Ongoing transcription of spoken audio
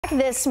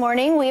this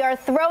morning. We are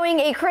throwing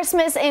a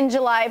Christmas in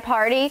July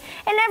party,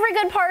 and every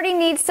good party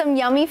needs some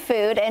yummy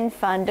food and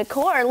fun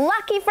decor.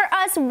 Lucky for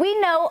us, we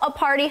know a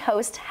party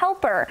host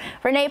helper.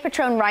 Renee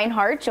Patron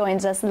Reinhardt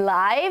joins us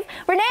live.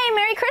 Renee,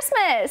 Merry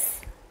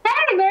Christmas!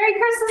 Hey, Merry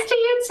Christmas to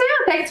you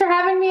too. Thanks for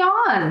having me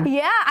on.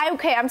 Yeah,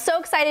 okay, I'm so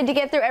excited to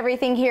get through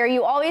everything here.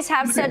 You always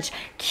have such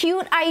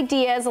cute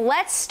ideas.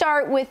 Let's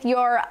start with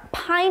your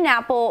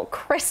pineapple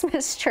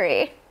Christmas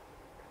tree.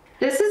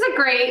 This is a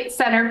great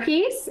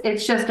centerpiece.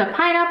 It's just a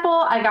pineapple.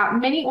 I got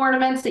mini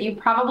ornaments that you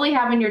probably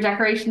have in your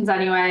decorations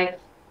anyway.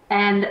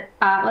 And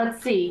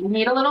let's see, you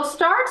need a little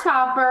star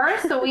topper.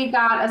 So we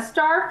got a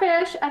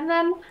starfish, and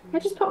then I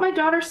just put my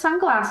daughter's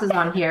sunglasses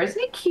on here.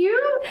 Isn't it cute?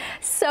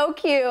 So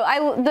cute.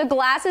 The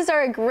glasses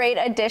are a great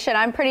addition.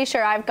 I'm pretty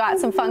sure I've got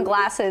some fun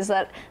glasses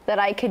that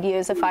I could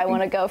use if I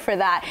want to go for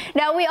that.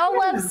 Now, we all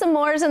love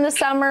s'mores in the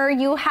summer.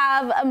 You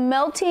have a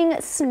melting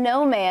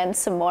snowman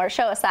s'more.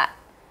 Show us that.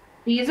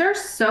 These are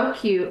so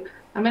cute.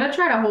 I'm going to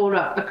try to hold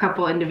up a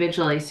couple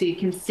individually so you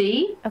can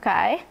see.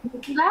 Okay.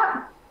 See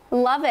that?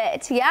 Love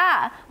it.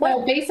 Yeah.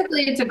 Well,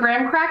 basically, it's a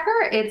graham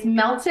cracker. It's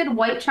melted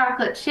white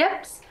chocolate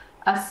chips,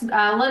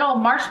 a little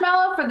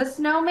marshmallow for the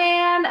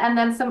snowman, and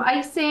then some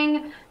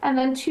icing, and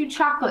then two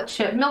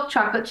milk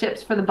chocolate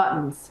chips for the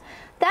buttons.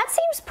 That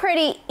seems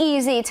pretty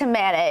easy to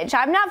manage.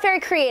 I'm not very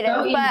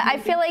creative, but I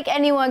feel like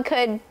anyone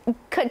could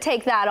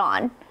take that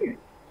on.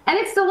 And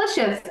it's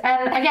delicious.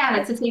 And again,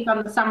 it's a take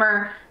on the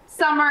summer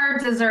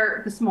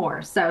dessert, the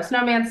s'mores. So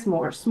snowman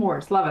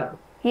s'mores, love it.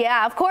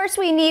 Yeah, of course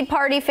we need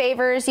party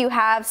favors. You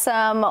have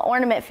some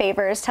ornament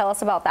favors. Tell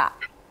us about that.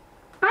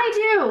 I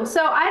do.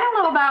 So I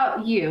don't know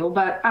about you,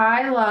 but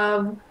I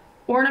love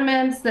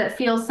ornaments that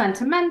feel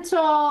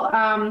sentimental.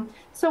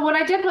 So what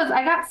I did was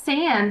I got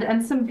sand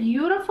and some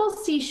beautiful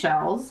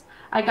seashells.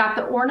 I got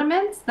the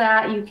ornaments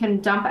that you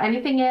can dump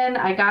anything in.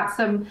 I got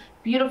some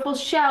beautiful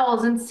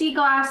shells and sea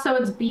glass, so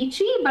it's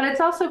beachy, but it's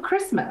also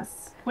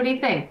Christmas. What do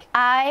you think?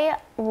 I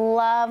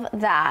love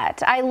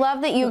that. I love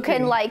that you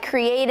can like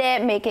create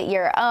it, make it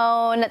your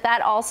own.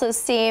 That also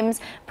seems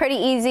pretty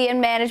easy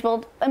and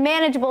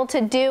manageable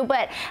to do.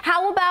 But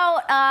how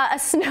about a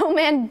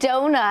snowman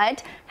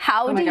donut?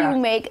 How do you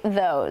make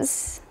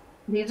those?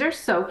 These are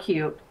so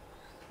cute.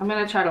 I'm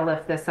gonna try to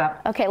lift this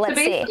up. Okay, let's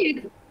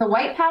see. The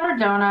white powdered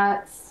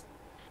donuts,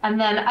 and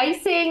then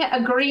icing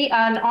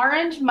an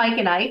orange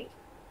micanite.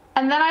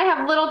 And then I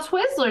have little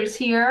Twizzlers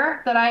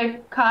here that I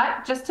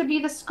cut just to be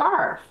the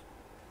scarf.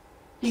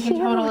 You can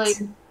totally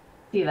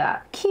see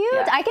that. Cute.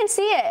 Yeah. I can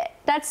see it.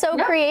 That's so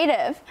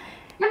creative.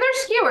 And they're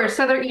skewers,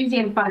 so they're easy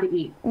and fun to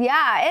eat.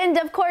 Yeah, and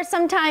of course,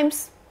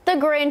 sometimes the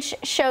Grinch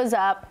shows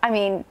up. I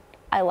mean,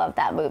 I love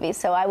that movie,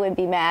 so I would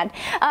be mad.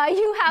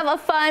 You have a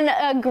fun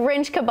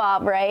Grinch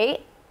kebab,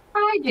 right?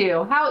 I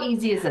do. How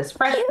easy is this?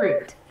 Fresh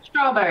fruit,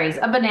 strawberries,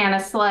 a banana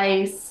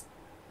slice,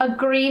 a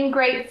green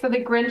grape for the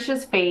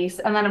Grinch's face,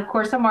 and then of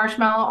course a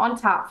marshmallow on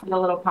top for the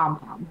little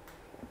pom-pom.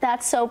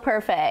 That's so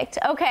perfect.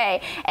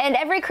 Okay, and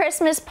every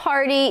Christmas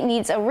party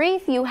needs a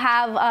wreath. You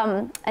have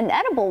an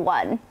edible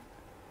one.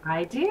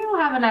 I do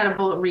have an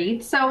edible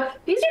wreath. So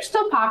these are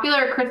still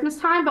popular at Christmas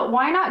time, but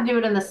why not do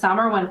it in the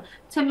summer when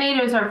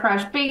tomatoes are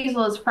fresh,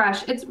 basil is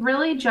fresh? It's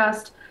really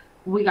just,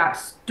 we got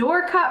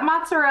store-cut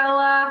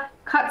mozzarella,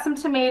 cut some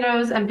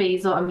tomatoes and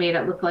basil, and made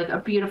it look like a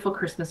beautiful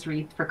Christmas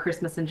wreath for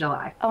Christmas in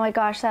July. Oh my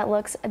gosh, that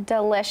looks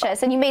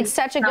delicious. And you made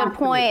such a good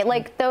point.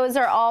 Like, those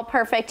are all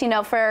perfect, you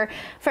know, for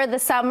the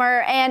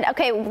summer. And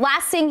okay,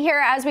 last thing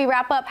here as we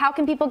wrap up, how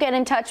can people get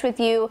in touch with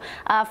you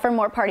for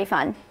more party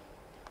fun?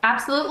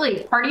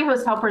 Absolutely.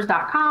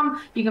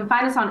 PartyHostHelpers.com. You can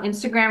find us on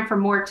Instagram for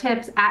more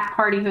tips at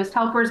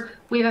PartyHostHelpers.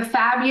 We have a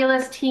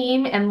fabulous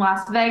team in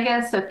Las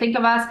Vegas, so think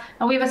of us.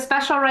 And we have a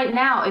special right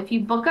now. If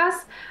you book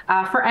us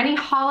for any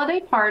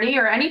holiday party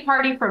or any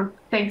party from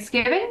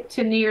Thanksgiving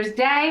to New Year's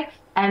Day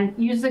and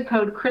use the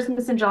code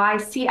Christmas in July,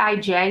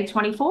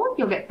 CIJ24,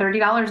 you'll get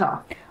 $30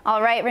 off.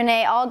 All right,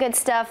 Renee, all good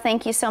stuff.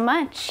 Thank you so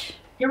much.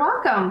 You're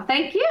welcome.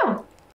 Thank you.